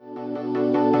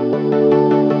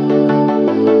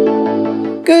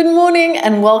morning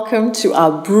and welcome to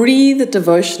our Breathe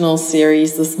devotional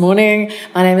series this morning.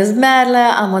 My name is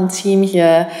Madla. I'm on team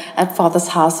here at Father's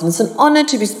House, and it's an honor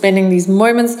to be spending these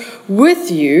moments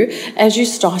with you as you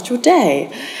start your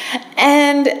day.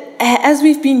 And as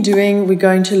we've been doing, we're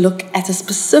going to look at a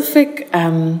specific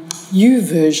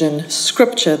YouVersion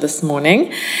scripture this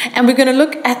morning, and we're going to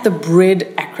look at the BREAD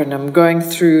acronym, going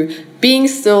through being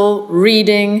still,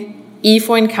 reading, E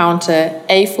for encounter,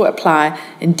 A for apply,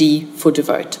 and D for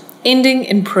devote, ending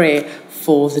in prayer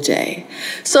for the day.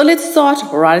 So let's start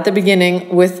right at the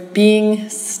beginning with being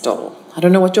still. I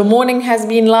don't know what your morning has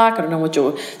been like. I don't know what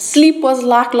your sleep was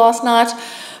like last night,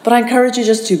 but I encourage you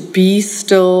just to be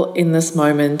still in this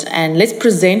moment and let's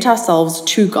present ourselves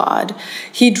to God.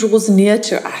 He draws near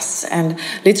to us, and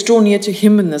let's draw near to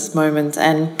Him in this moment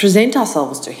and present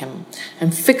ourselves to Him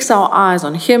and fix our eyes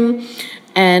on Him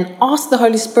and ask the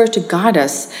Holy Spirit to guide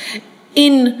us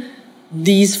in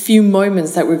these few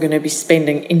moments that we're going to be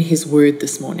spending in His Word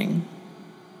this morning.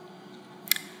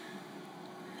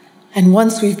 And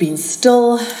once we've been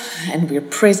still and we're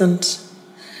present,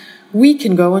 we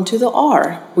can go on to the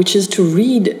R, which is to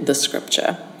read the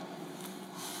scripture.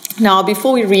 Now,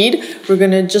 before we read, we're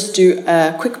going to just do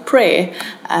a quick prayer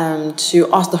to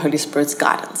ask the Holy Spirit's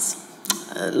guidance.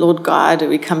 Lord God,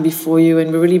 we come before you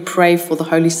and we really pray for the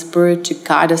Holy Spirit to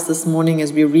guide us this morning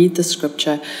as we read the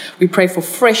scripture. We pray for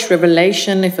fresh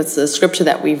revelation if it's a scripture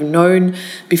that we've known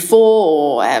before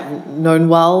or have known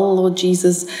well, Lord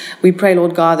Jesus. We pray,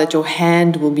 Lord God, that your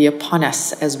hand will be upon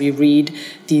us as we read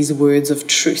these words of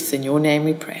truth. In your name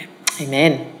we pray.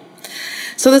 Amen.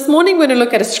 So this morning we're going to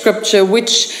look at a scripture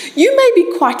which you may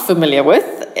be quite familiar with.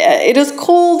 It is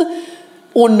called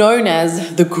or known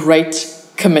as the Great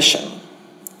Commission.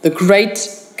 The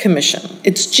Great Commission.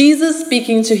 It's Jesus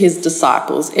speaking to his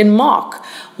disciples in Mark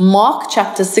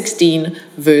chapter 16,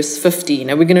 verse 15.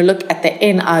 And we're going to look at the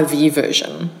NIV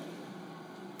version.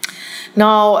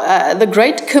 Now, the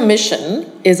Great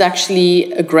Commission is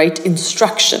actually a great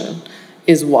instruction,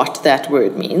 is what that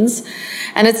word means.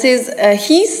 And it says,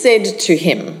 he said to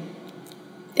him,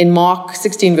 in Mark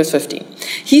 16, verse 15,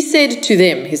 he said to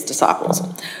them, his disciples,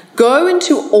 go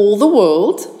into all the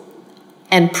world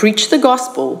and preach the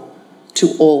gospel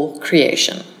to all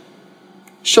creation.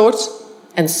 Short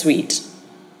and sweet.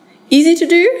 Easy to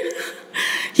do?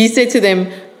 He said to them,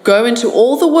 go into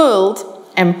all the world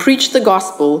and preach the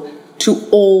gospel to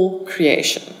all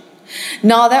creation.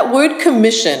 Now that word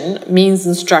commission means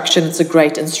instruction. It's a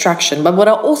great instruction. But what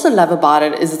I also love about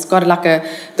it is it's got like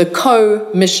the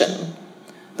co-mission.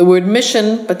 The word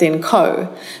mission, but then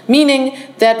co, meaning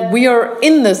that we are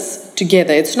in this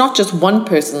together. It's not just one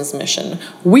person's mission.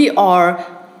 We are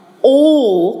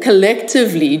all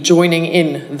collectively joining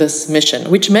in this mission,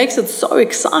 which makes it so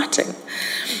exciting.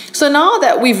 So now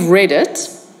that we've read it,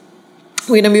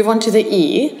 we're going to move on to the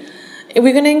E.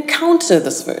 We're going to encounter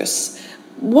this verse.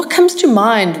 What comes to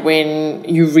mind when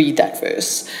you read that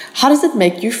verse? How does it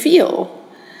make you feel?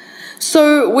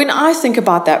 So when I think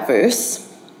about that verse,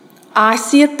 I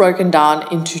see it broken down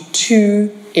into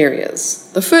two areas.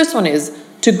 The first one is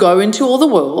to go into all the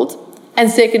world,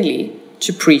 and secondly,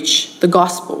 to preach the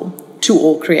gospel to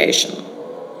all creation.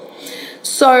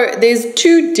 So there's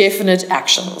two definite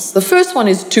actions. The first one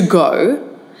is to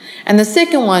go, and the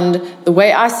second one, the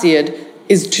way I see it,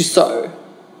 is to sow.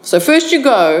 So first you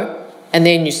go, and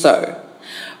then you sow.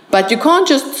 But you can't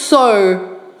just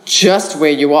sow just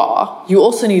where you are. You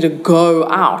also need to go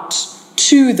out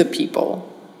to the people.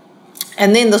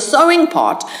 And then the sowing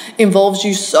part involves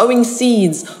you sowing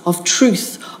seeds of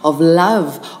truth, of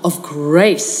love, of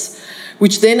grace,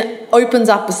 which then opens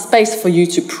up a space for you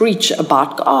to preach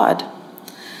about God.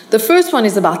 The first one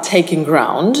is about taking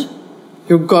ground.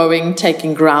 You're going,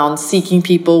 taking ground, seeking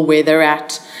people where they're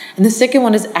at. And the second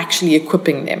one is actually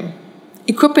equipping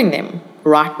them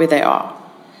right where they are.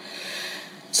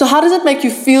 So how does it make you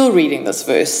feel reading this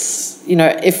verse? You know,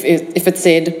 if it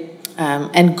said,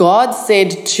 and God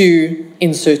said to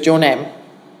insert your name,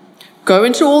 go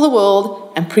into all the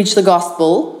world and preach the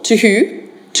gospel to who?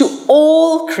 To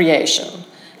all creation.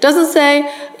 It doesn't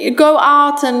say go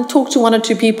out and talk to one or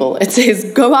two people. It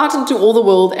says go out into all the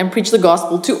world and preach the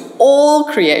gospel to all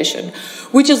creation,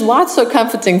 which is why it's so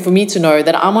comforting for me to know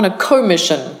that I'm on a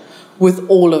co-mission with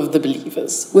all of the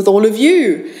believers, with all of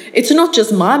you. It's not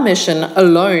just my mission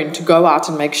alone to go out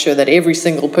and make sure that every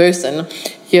single person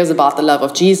hears about the love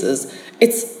of Jesus.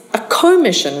 It's a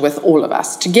co-mission with all of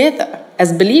us together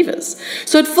as believers.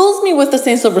 So it fills me with a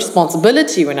sense of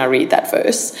responsibility when I read that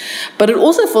verse, but it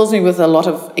also fills me with a lot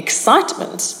of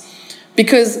excitement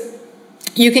because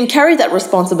you can carry that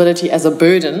responsibility as a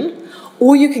burden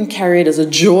or you can carry it as a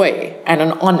joy and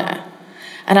an honor.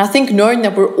 And I think knowing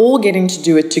that we're all getting to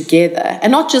do it together,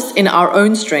 and not just in our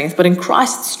own strength, but in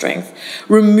Christ's strength,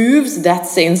 removes that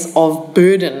sense of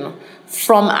burden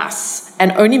from us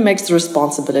and only makes the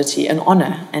responsibility an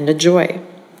honor and a joy.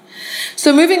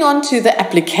 So moving on to the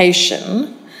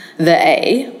application, the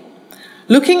A,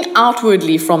 looking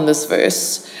outwardly from this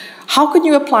verse, how can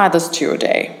you apply this to your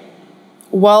day?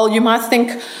 Well, you might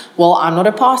think, well, I'm not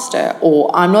a pastor, or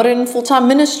I'm not in full-time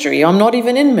ministry, or I'm not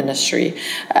even in ministry.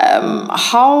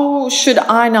 How should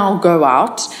I now go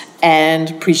out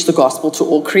and preach the gospel to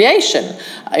all creation?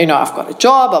 I've got a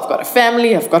job, I've got a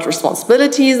family, I've got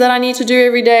responsibilities that I need to do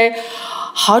every day.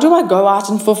 How do I go out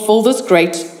and fulfill this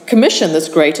great commission, this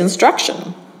great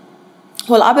instruction?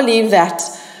 Well, I believe that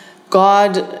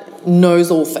God knows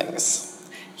all things.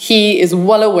 He is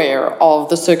well aware of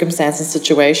the circumstance and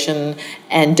situation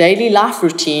and daily life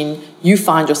routine you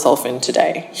find yourself in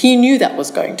today. He knew that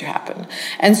was going to happen.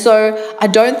 And so I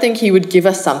don't think he would give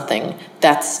us something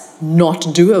that's not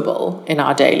doable in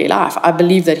our daily life. I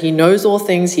believe that he knows all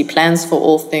things, he plans for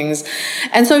all things.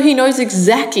 And so he knows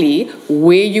exactly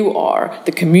where you are,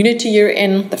 the community you're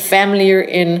in, the family you're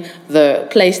in, the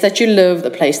place that you live, the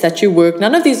place that you work.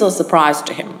 None of these are a surprise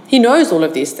to him. He knows all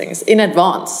of these things in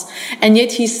advance. And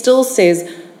yet he still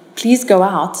says, please go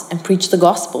out and preach the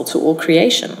gospel to all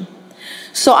creation.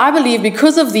 So I believe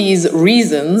because of these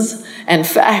reasons and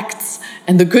facts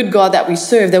and the good God that we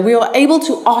serve, that we are able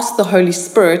to ask the Holy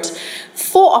Spirit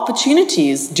for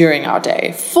opportunities during our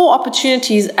day, for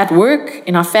opportunities at work,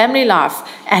 in our family life,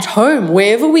 at home,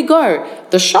 wherever we go,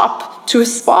 the shop, to a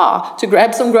spa, to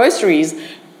grab some groceries.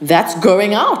 That's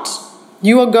going out.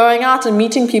 You are going out and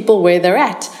meeting people where they're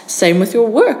at. Same with your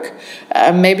work.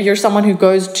 Maybe you're someone who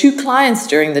goes to clients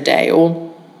during the day, or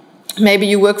maybe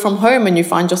you work from home and you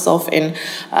find yourself in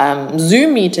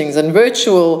Zoom meetings and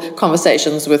virtual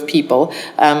conversations with people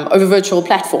over virtual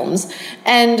platforms,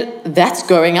 and that's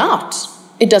going out.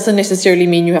 It doesn't necessarily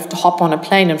mean you have to hop on a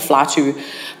plane and fly to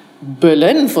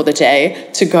Berlin for the day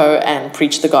to go and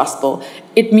preach the gospel.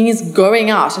 It means going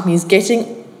out. It means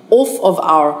getting off of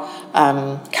our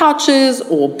couches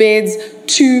or beds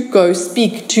to go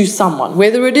speak to someone,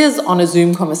 whether it is on a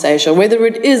Zoom conversation, whether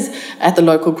it is at the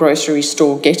local grocery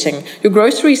store getting your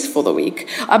groceries for the week.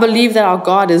 I believe that our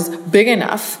God is big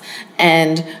enough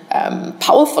and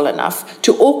powerful enough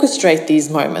to orchestrate these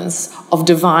moments of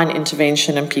divine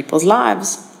intervention in people's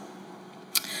lives.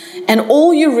 And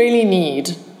all you really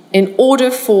need in order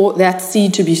for that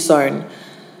seed to be sown,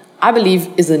 I believe,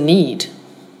 is a need.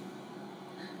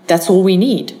 That's all we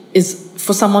need, is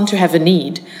for someone to have a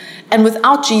need. And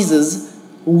without Jesus,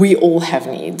 we all have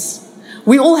needs.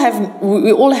 We all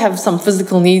have some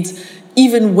physical needs,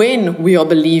 even when we are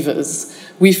believers.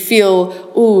 We feel,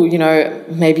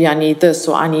 maybe I need this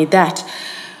or I need that.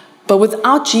 But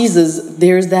without Jesus,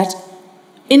 there is that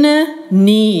inner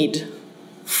need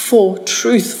for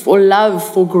truth, for love,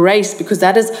 for grace, because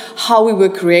that is how we were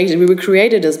created. We were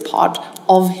created as part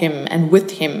of him and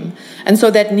with him. And so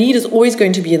that need is always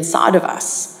going to be inside of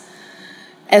us.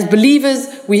 As believers,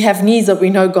 we have needs that we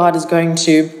know God is going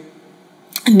to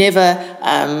never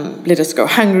let us go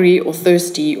hungry or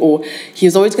thirsty, or he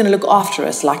is always going to look after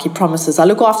us like he promises. I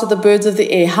look after the birds of the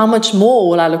air. How much more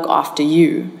will I look after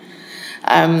you?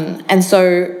 And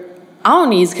so our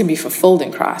needs can be fulfilled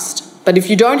in Christ. But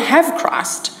if you don't have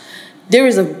Christ, there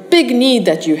is a big need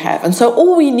that you have. And so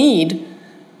all we need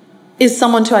is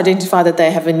someone to identify that they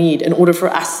have a need in order for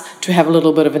us to have a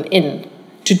little bit of an in,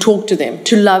 to talk to them,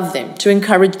 to love them, to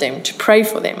encourage them, to pray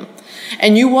for them.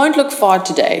 And you won't look far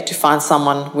today to find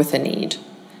someone with a need.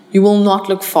 You will not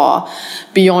look far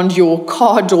beyond your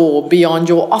car door, beyond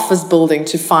your office building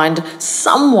to find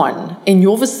someone in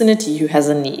your vicinity who has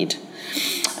a need.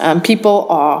 People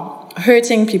are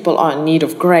hurting, people are in need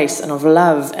of grace and of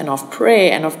love and of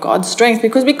prayer and of God's strength,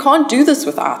 because we can't do this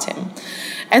without him.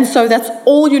 And so that's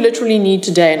all you literally need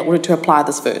today in order to apply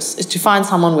this verse, is to find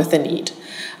someone with a need.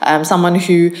 Someone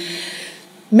who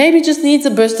maybe just needs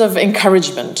a burst of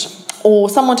encouragement, or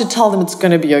someone to tell them it's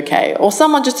going to be okay, or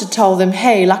someone just to tell them,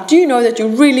 hey, do you know that you're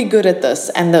really good at this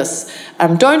and this?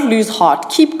 Don't lose heart,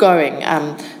 keep going.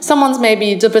 Someone's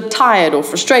maybe a bit tired or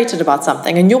frustrated about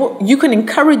something, and you can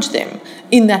encourage them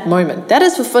in that moment. That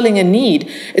is fulfilling a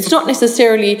need. It's not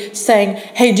necessarily saying,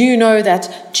 hey, do you know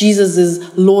that Jesus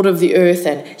is Lord of the earth,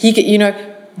 and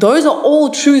those are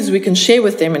all truths we can share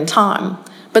with them in time.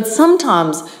 But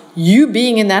sometimes you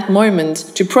being in that moment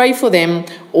to pray for them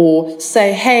or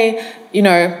say, hey,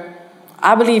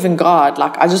 I believe in God.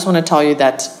 I just want to tell you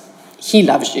that he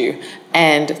loves you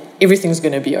and everything's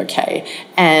going to be okay.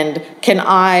 And can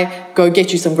I go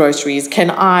get you some groceries? Can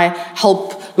I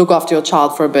help look after your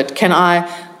child for a bit? Can I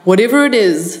whatever it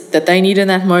is that they need in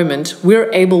that moment,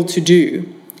 we're able to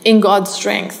do in God's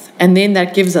strength. And then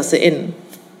that gives us an in.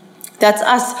 That's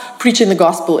us preaching the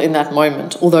gospel in that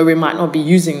moment, although we might not be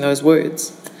using those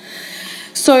words.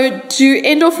 So to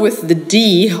end off with the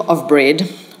D of bread,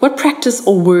 what practice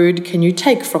or word can you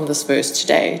take from this verse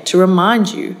today to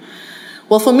remind you?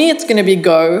 Well, for me, it's going to be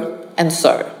go and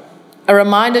sow. A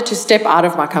reminder to step out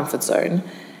of my comfort zone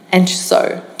and to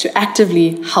sow, to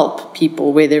actively help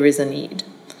people where there is a need.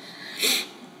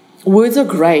 Words are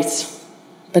great,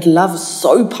 but love is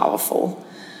so powerful.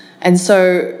 And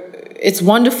so it's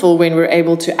wonderful when we're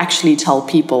able to actually tell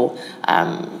people,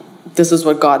 this is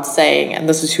what God's saying and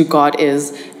this is who God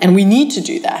is. And we need to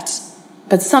do that.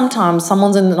 But sometimes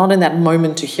someone's not in that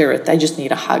moment to hear it. They just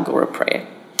need a hug or a prayer.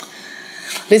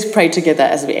 Let's pray together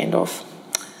as we end off.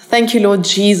 Thank you, Lord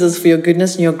Jesus, for your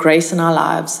goodness and your grace in our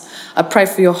lives. I pray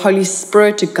for your Holy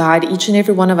Spirit to guide each and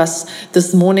every one of us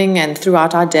this morning and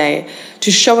throughout our day,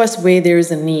 to show us where there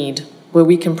is a need, where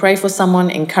we can pray for someone,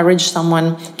 encourage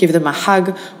someone, give them a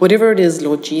hug, whatever it is,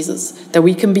 Lord Jesus, that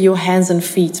we can be your hands and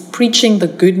feet, preaching the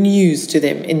good news to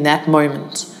them in that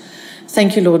moment.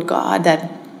 Thank you, Lord God,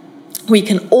 that we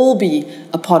can all be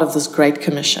a part of this great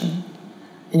commission.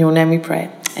 In your name we pray.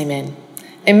 Amen.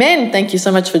 Amen. Thank you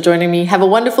so much for joining me. Have a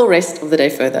wonderful rest of the day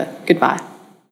further. Goodbye.